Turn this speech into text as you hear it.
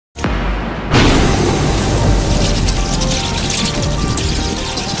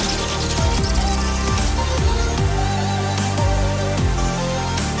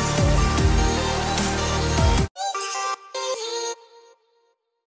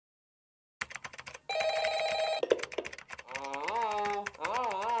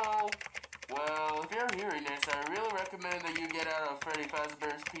recommend that you get out of Freddy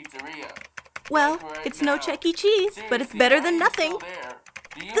Fazbear's Pizzeria. Well, Right it's now. no Chuck E. Cheese, but it's Seriously, better why than are you nothing. still there?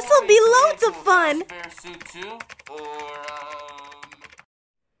 Do you This'll want be me to loads get of into a fun. Fazbear suit too? Or,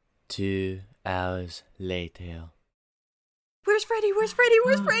 2 hours later. Where's Freddy? Where's Freddy?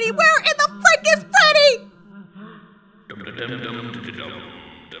 Where's Freddy? Where in the frick is Freddy?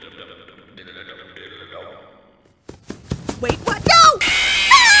 Wait, what? No!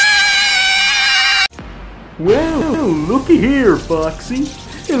 Well, looky here, Foxy.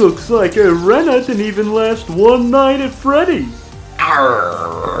 It looks like Erenna didn't even last one night at Freddy's.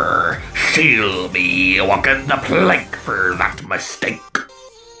 Arrgh, she'll be walking the plank for that mistake.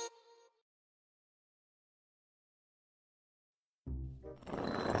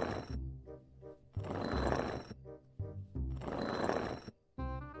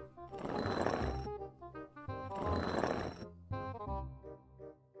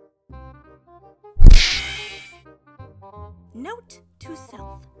 Note to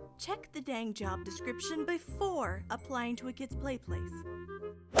self. Check the dang job description before applying to a kid's play place.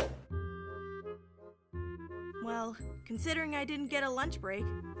 Well, considering I didn't get a lunch break,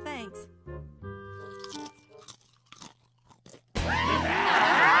 thanks.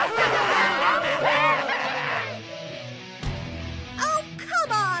 Oh,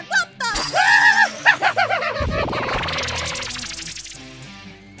 come on! What the?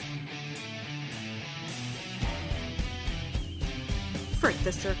 Frick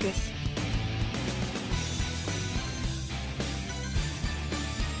the circus.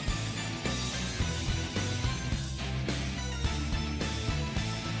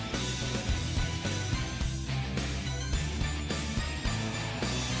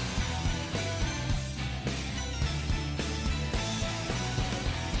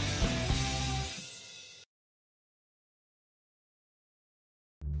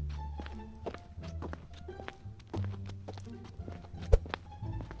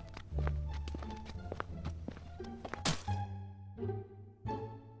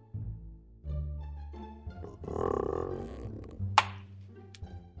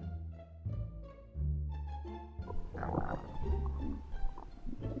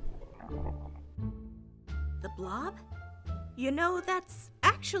 The Blob? You know, that's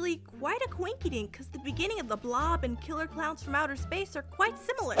actually quite a coinkydink, because the beginning of The Blob and Killer Clowns from Outer Space are quite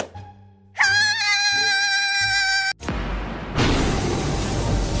similar.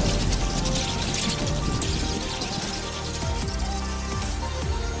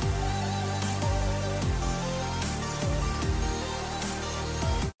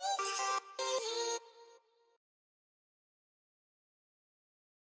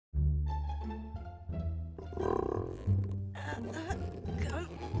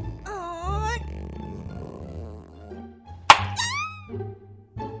 Come on.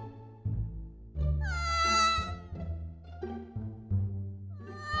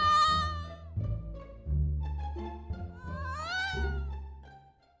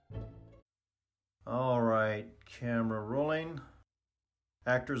 All right, camera rolling.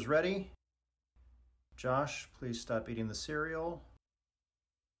 Actors ready? Josh, please stop eating the cereal.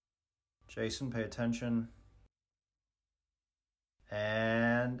 Jason, pay attention.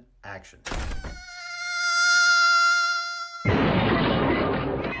 And action.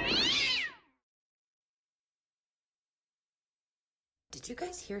 Did you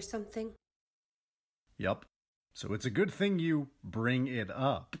guys hear something? Yup. So it's a good thing you bring it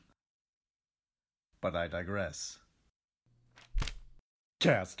up. But I digress.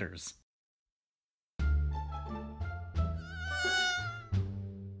 Casters.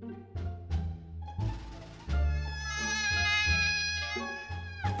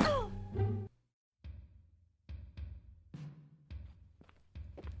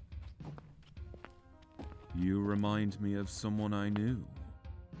 You remind me of someone I knew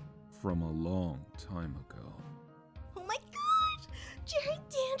from a long time ago. Oh my gosh! Jerry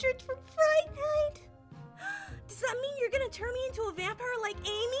Dandridge from Fright Night! Does that mean you're gonna turn me into a vampire like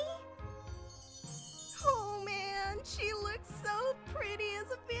Amy? Oh man, she looks so pretty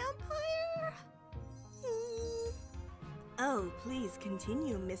as a vampire. Oh, please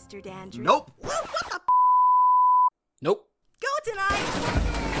continue, Mr. Dandridge. Nope. What the Nope. Go tonight!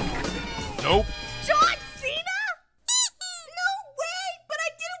 Nope. John Cena? No way! But I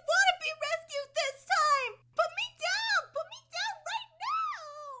didn't want to be rescued this time! Put me down! Put me down right now!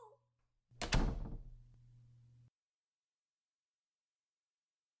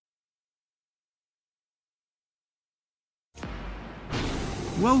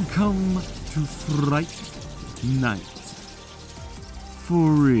 Welcome to Fright Night.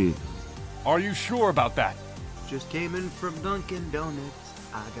 For real. Are you sure about that? Just came in from Dunkin' Donuts.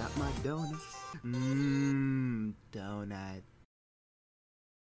 I got my donuts. Donut.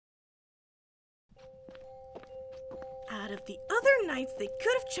 Out of the other nights they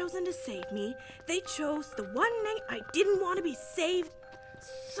could have chosen to save me, they chose the one night I didn't want to be saved.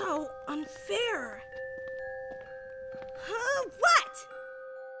 So unfair. Huh? What?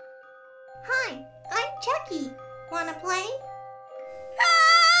 Hi, I'm Chucky. Wanna play?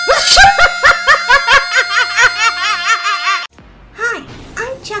 Hi,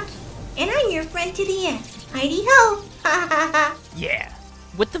 I'm Chucky, and I'm your friend to the end. Heidi ho! Ha ha ha! Yeah,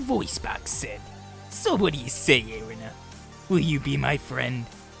 what the voice box said. So what do you say, Erina? Will you be my friend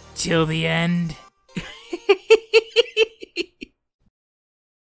till the end?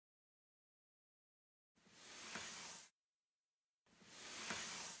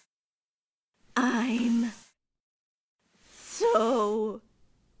 I'm so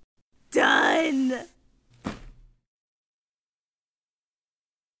done.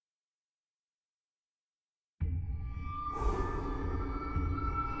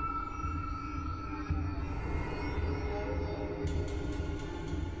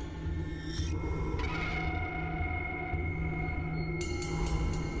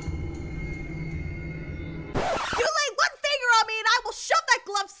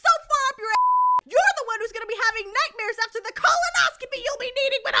 After the colonoscopy you'll be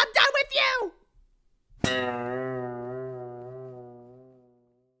needing when I'm done with you!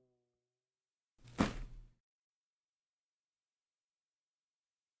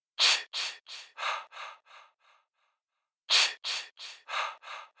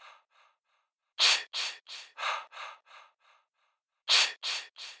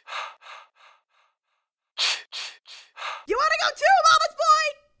 You wanna go too, Mama's boy?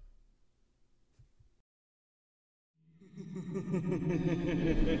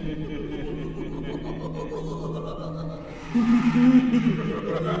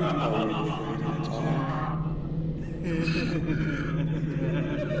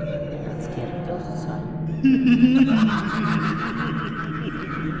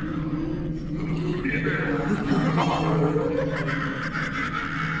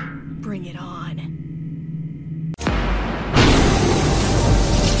 Bring it on.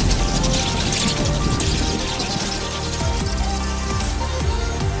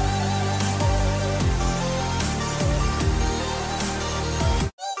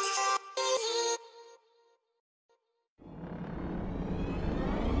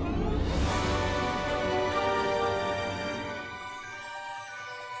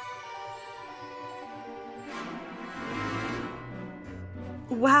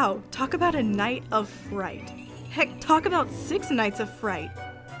 Wow, talk about a night of fright. Heck, talk about 6 nights of fright.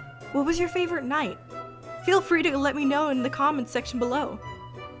 What was your favorite night? Feel free to let me know in the comments section below.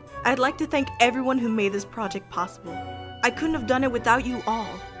 I'd like to thank everyone who made this project possible. I couldn't have done it without you all.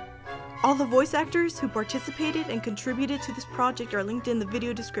 All the voice actors who participated and contributed to this project are linked in the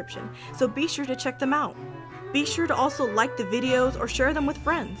video description, so be sure to check them out. Be sure to also like the videos or share them with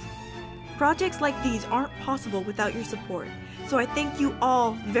friends. Projects like these aren't possible without your support, so I thank you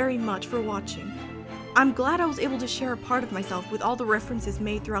all very much for watching. I'm glad I was able to share a part of myself with all the references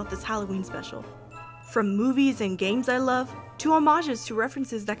made throughout this Halloween special. From movies and games I love, to homages to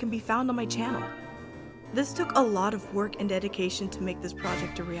references that can be found on my channel. This took a lot of work and dedication to make this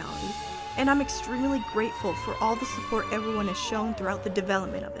project a reality, and I'm extremely grateful for all the support everyone has shown throughout the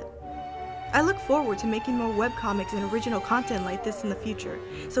development of it. I look forward to making more webcomics and original content like this in the future,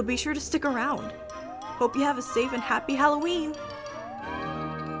 so be sure to stick around. Hope you have a safe and happy Halloween!